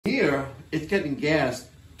getting gas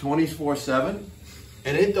 24/7,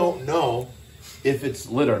 and it don't know if it's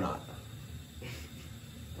lit or not.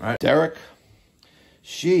 All right, Derek,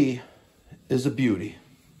 she is a beauty.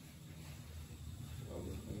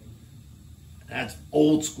 That's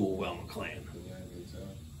old school Well McLean.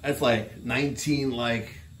 That's like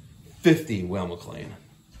 1950 Well McLean.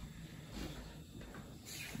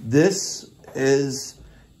 This is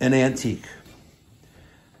an antique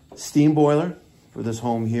steam boiler for this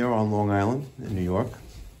home here on Long Island in New York.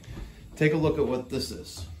 Take a look at what this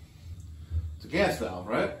is. It's a gas valve,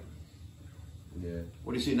 right? Yeah.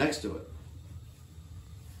 What do you see next to it?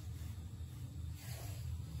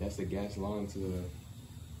 That's the gas line to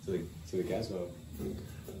the gas valve.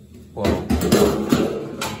 Well,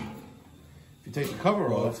 if you take the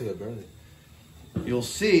cover off, to the burner. you'll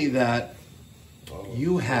see that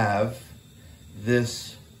you have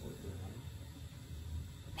this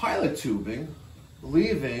pilot tubing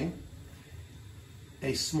leaving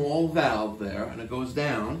a small valve there, and it goes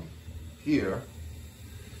down here,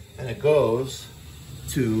 and it goes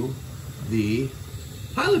to the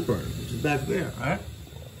pilot burner, which is back there, right?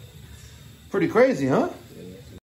 Pretty crazy, huh?